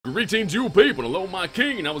Greetings, you people. Hello, my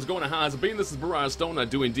king. And I was going to high as a bean. This is Briarstone. I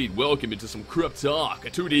do indeed welcome you to some CRYPTARK, a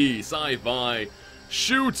 2D sci-fi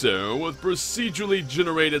shooter with procedurally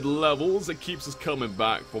generated levels that keeps us coming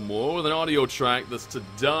back for more, with an audio track that's to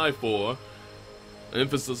die for.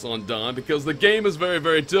 Emphasis on die, because the game is very,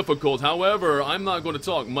 very difficult. However, I'm not going to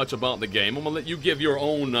talk much about the game. I'm going to let you give your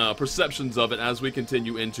own perceptions of it as we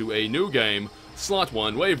continue into a new game. Slot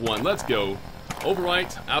 1, Wave 1, let's go.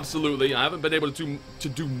 Overwrite, absolutely. I haven't been able to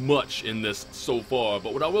do much in this so far,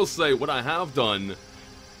 but what I will say, what I have done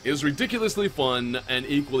is ridiculously fun and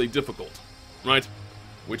equally difficult, right?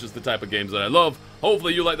 Which is the type of games that I love.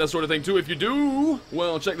 Hopefully you like that sort of thing too. If you do,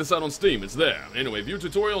 well, check this out on Steam. It's there. Anyway, view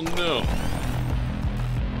tutorial, no.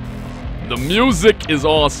 The music is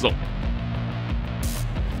awesome.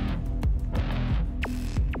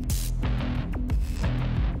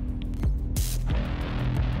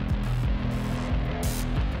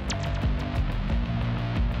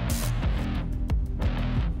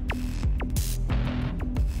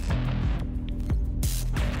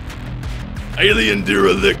 Alien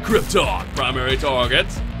Derelict CRYPTARK, primary target.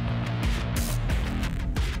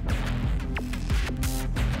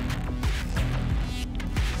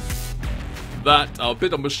 That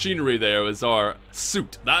bit of machinery there is our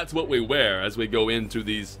suit. That's what we wear as we go into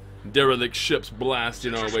these derelict ships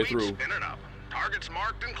blasting our way through. Spin it up. Targets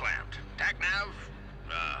marked and clamped. TACNAV,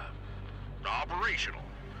 operational.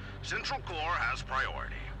 Central Core has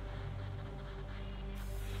priority.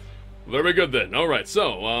 Very good then. Alright,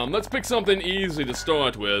 so, let's pick something easy to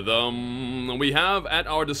start with. We have at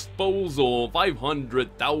our disposal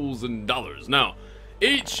 $500,000. Now,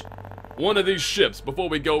 each one of these ships, before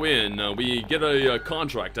we go in, we get a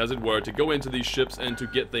contract, as it were, to go into these ships and to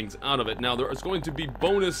get things out of it. Now, there is going to be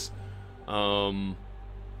bonus, bounty,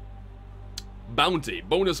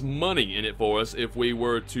 bonus money in it for us if we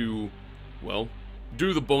were to, well,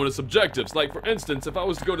 do the bonus objectives. Like, for instance, if I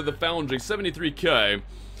was to go to the Foundry, 73k,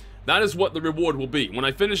 that is what the reward will be. When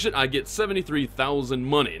I finish it, I get 73,000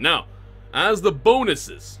 money. Now, as the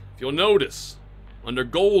bonuses, if you'll notice, under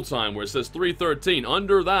goal time where it says 313,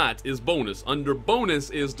 under that is bonus. Under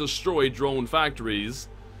bonus is destroy drone factories.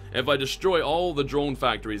 If I destroy all the drone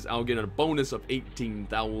factories, I'll get a bonus of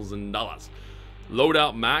 $18,000.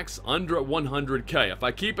 Loadout max under 100k. If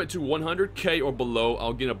I keep it to 100k or below,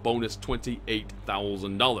 I'll get a bonus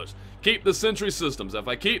 $28,000. Keep the sentry systems. If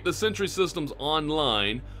I keep the sentry systems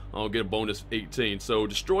online, I'll get a bonus 18. So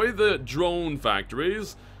destroy the drone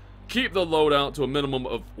factories, keep the loadout to a minimum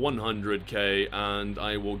of 100k, and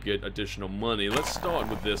I will get additional money. Let's start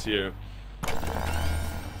with this here.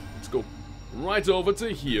 Let's go right over to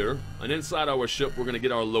here, and inside our ship we're going to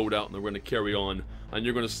get our loadout, and we're going to carry on, and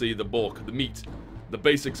you're going to see the bulk, the meat, the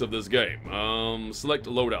basics of this game. Select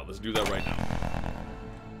loadout. Let's do that right now.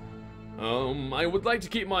 I would like to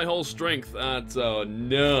keep my hull strength at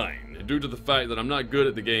 9, due to the fact that I'm not good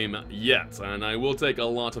at the game yet, and I will take a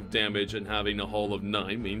lot of damage, and having a hull of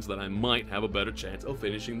 9 means that I might have a better chance of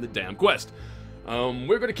finishing the damn quest.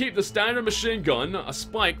 We're going to keep the standard machine gun, a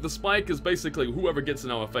spike. The spike is basically whoever gets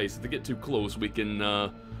in our face. If they get too close, we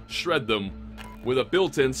can shred them with a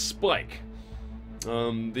built-in spike.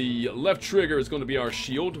 The left trigger is going to be our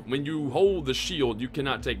shield. When you hold the shield, you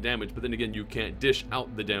cannot take damage, but then again, you can't dish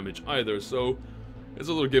out the damage either, so it's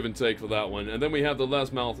a little give and take for that one. And then we have the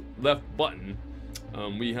left button.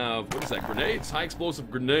 We have, what is that, grenades? High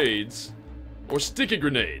explosive grenades, or sticky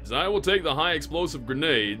grenades. I will take the high explosive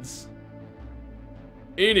grenades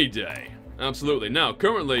any day. Absolutely. Now,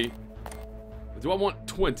 currently, do I want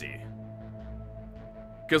 20?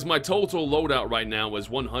 Because my total loadout right now is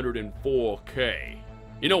 104k.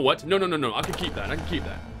 You know what? No. I can keep that. I can keep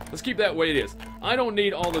that. Let's keep that way it is. I don't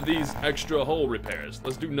need all of these extra hull repairs.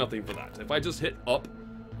 Let's do nothing for that. If I just hit up,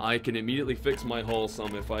 I can immediately fix my hull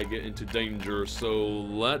some if I get into danger. So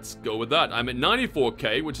let's go with that. I'm at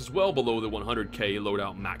 94k, which is well below the 100k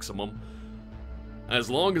loadout maximum. As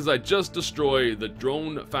long as I just destroy the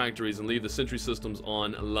drone factories and leave the sentry systems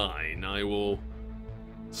online, I will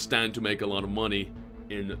stand to make a lot of money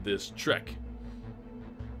in this trek.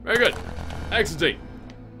 Very good. Exiting.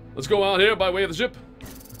 Let's go out here by way of the ship,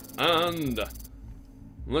 and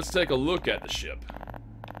let's take a look at the ship.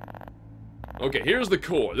 Okay, here's the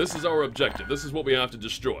core. This is our objective. This is what we have to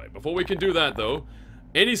destroy. Before we can do that, though,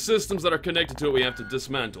 any systems that are connected to it, we have to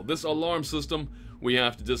dismantle. This alarm system, we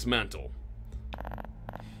have to dismantle.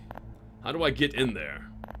 How do I get in there?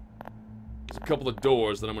 There's a couple of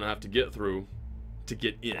doors that I'm going to have to get through to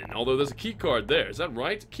get in. Although there's a key card there. Is that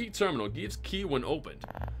right? Key terminal gives key when opened.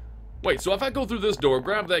 Wait, so if I go through this door,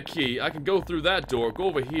 grab that key, I can go through that door, go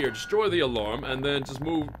over here, destroy the alarm, and then just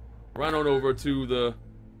move right on over to the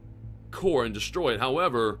core and destroy it.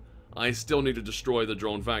 However, I still need to destroy the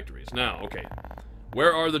drone factories. Now, okay.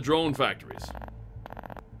 Where are the drone factories?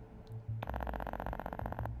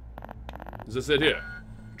 Is this it here?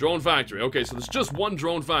 Drone factory. Okay, so there's just one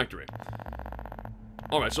drone factory.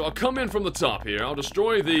 Alright, so I'll come in from the top here. I'll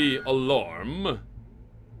destroy the alarm.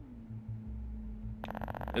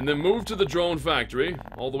 And then move to the drone factory,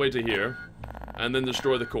 all the way to here. And then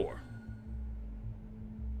destroy the core.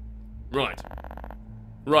 Right.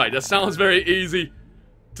 Right, that sounds very easy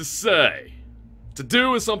to say. To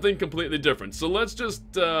do is something completely different. So let's just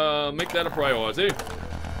make that a priority.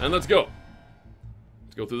 And let's go.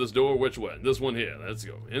 Let's go through this door. Which way? This one here. Let's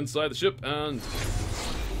go inside the ship and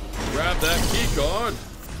grab that key card.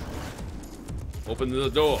 Open the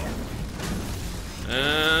door.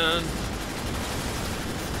 And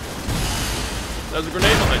there's a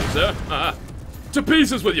grenade behind you, sir. Ah, to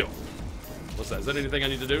pieces with you. What's that? Is that anything I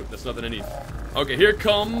need to do? That's nothing I need. Okay, here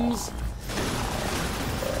comes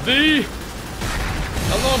the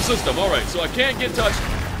alarm system. Alright, so I can't get touched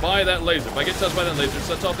by that laser. If I get touched by that laser, it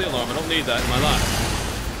sets off the alarm. I don't need that in my life.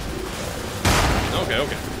 Okay,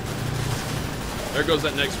 okay. There goes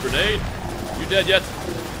that next grenade. You dead yet?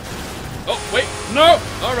 Oh, wait. No!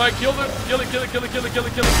 Alright, kill it. Kill it, kill it, kill it, kill it, kill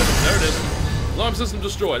it, kill it, kill it. There it is. Alarm system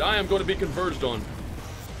destroyed. I am going to be converged on.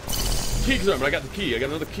 Key consumed. I got the key. I got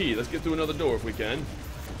another key. Let's get through another door if we can.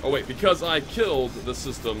 Oh, wait. Because I killed the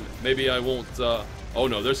system, maybe I won't, oh,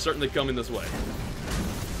 no. They're certainly coming this way.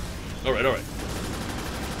 Alright, alright.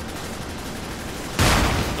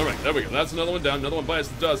 Alright, there we go. That's another one down. Another one bites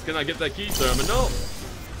the dust. Can I get that key terminal?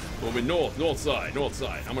 We'll be north. North side. North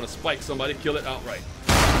side. I'm going to spike somebody. Kill it outright.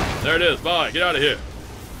 There it is. Bye. Get out of here.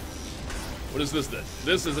 What is this then?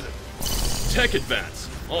 This is a tech advance.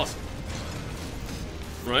 Awesome.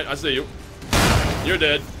 Right, I see you. You're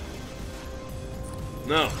dead.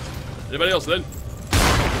 No. Anybody else then?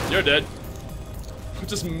 You're dead. I'm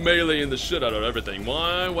just meleeing the shit out of everything.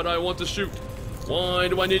 Why would I want to shoot? Why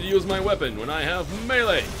do I need to use my weapon when I have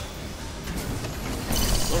melee?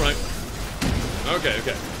 Alright. Okay,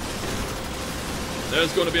 okay.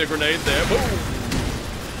 There's going to be a grenade there. Boom!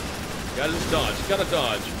 Gotta just dodge. Gotta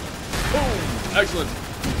dodge. Boom! Excellent.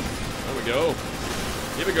 There we go.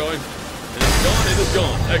 Keep it going. And it's gone. It is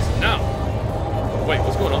gone. Excellent. Now. Wait,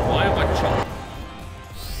 what's going on? Why am I chopped?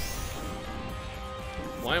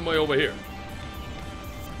 Why am I over here?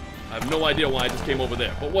 I have no idea why I just came over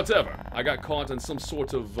there. But whatever. I got caught in some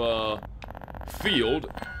sort of field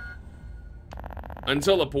and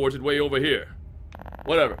teleported way over here.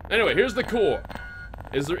 Whatever. Anyway, here's the core.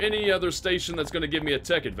 Is there any other station that's going to give me a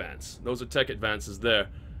tech advance? Those are tech advances there.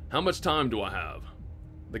 How much time do I have?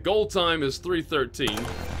 The goal time is 3:13.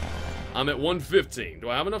 I'm at 1:15. Do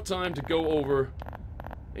I have enough time to go over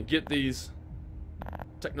and get these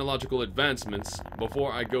technological advancements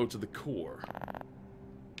before I go to the core?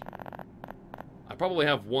 I probably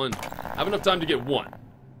have one. I have enough time to get one.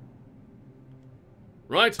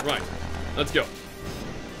 Right? Right. Let's go.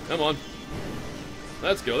 Come on.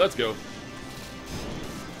 Let's go, let's go.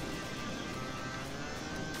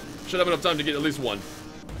 Should have enough time to get at least one.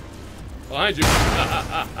 Behind you. Ha ha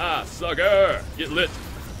ha ha. Sucker. Get lit.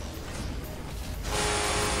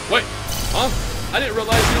 Wait. Huh? I didn't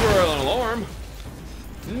realize you were an alarm.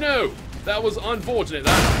 No. That was unfortunate.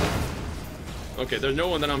 Okay, there's no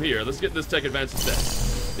one that I'm here. Let's get this tech advance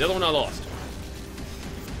instead. The other one I lost.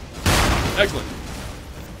 Excellent.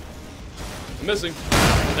 I'm missing.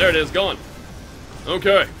 There it is. Gone.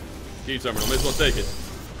 Okay. Key terminal. May as well take it.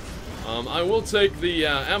 I will take the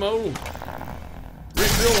ammo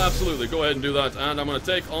refill. Absolutely. Go ahead and do that. And I'm going to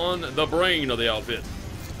take on the brain of the outfit.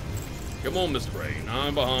 Come on, Mr. Brain.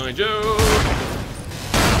 I'm behind you.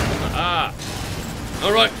 Ah.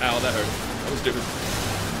 All right. Ow, that hurt. That was stupid.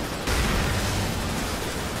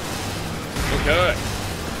 Okay.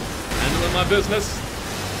 Handling my business.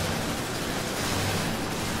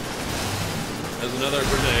 There's another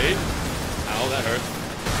grenade. Ow, that hurt.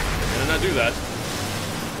 Can I not do that?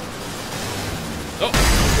 Oh,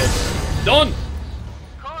 done!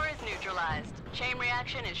 Core is neutralized. Chain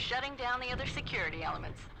reaction is shutting down the other security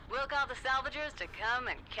elements. We'll call the salvagers to come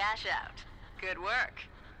and cash out. Good work.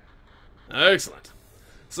 Excellent.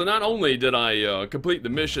 So not only did I complete the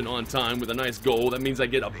mission on time with a nice goal, that means I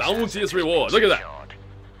get a bounteous reward. Look at that.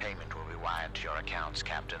 Payment will be wired to your accounts,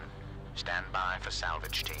 Captain. Stand by for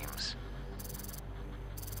salvage teams.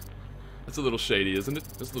 That's a little shady, isn't it?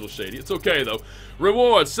 That's a little shady. It's okay, though.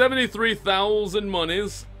 Reward, 73,000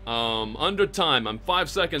 monies. Under time. I'm 5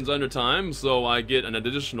 seconds under time, so I get an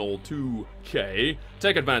additional 2K.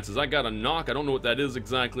 Tech advances. I got a knock. I don't know what that is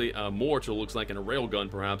exactly. Mortar looks like in a railgun,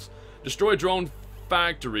 perhaps. Destroy drone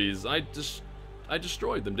factories. I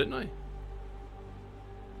destroyed them, didn't I?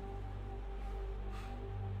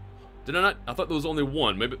 Did I not? I thought there was only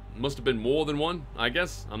one. Maybe it must have been more than one, I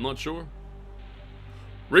guess. I'm not sure.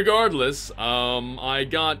 Regardless, I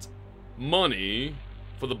got money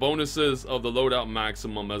for the bonuses of the loadout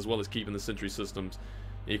maximum, as well as keeping the sentry systems.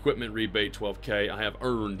 Equipment rebate 12k. I have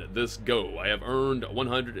earned this go. I have earned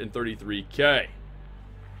 133k.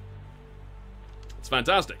 It's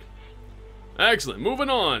fantastic. Excellent. Moving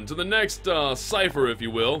on to the next cipher, if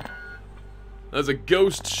you will. There's a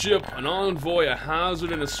ghost ship, an envoy, a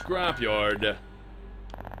hazard, and a scrapyard.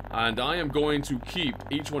 And I am going to keep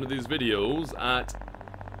each one of these videos at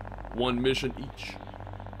one mission each.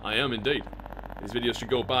 I am indeed. These videos should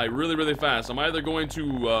go by really, really fast. I'm either going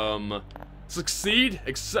to succeed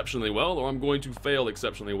exceptionally well, or I'm going to fail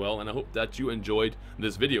exceptionally well, and I hope that you enjoyed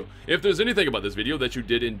this video. If there's anything about this video that you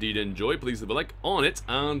did indeed enjoy, please leave a like on it,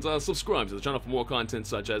 and subscribe to the channel for more content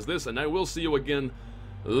such as this, and I will see you again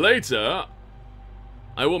later.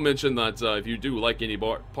 I will mention that if you do like any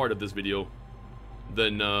part of this video,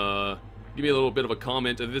 then give me a little bit of a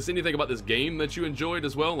comment. If there's anything about this game that you enjoyed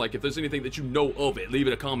as well, like if there's anything that you know of it, leave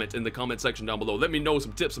it a comment in the comment section down below. Let me know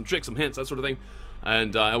some tips, some tricks, some hints, that sort of thing,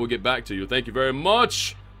 and I will get back to you. Thank you very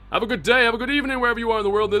much. Have a good day, have a good evening wherever you are in the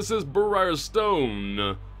world. This is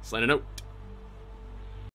Briarstone, signing out.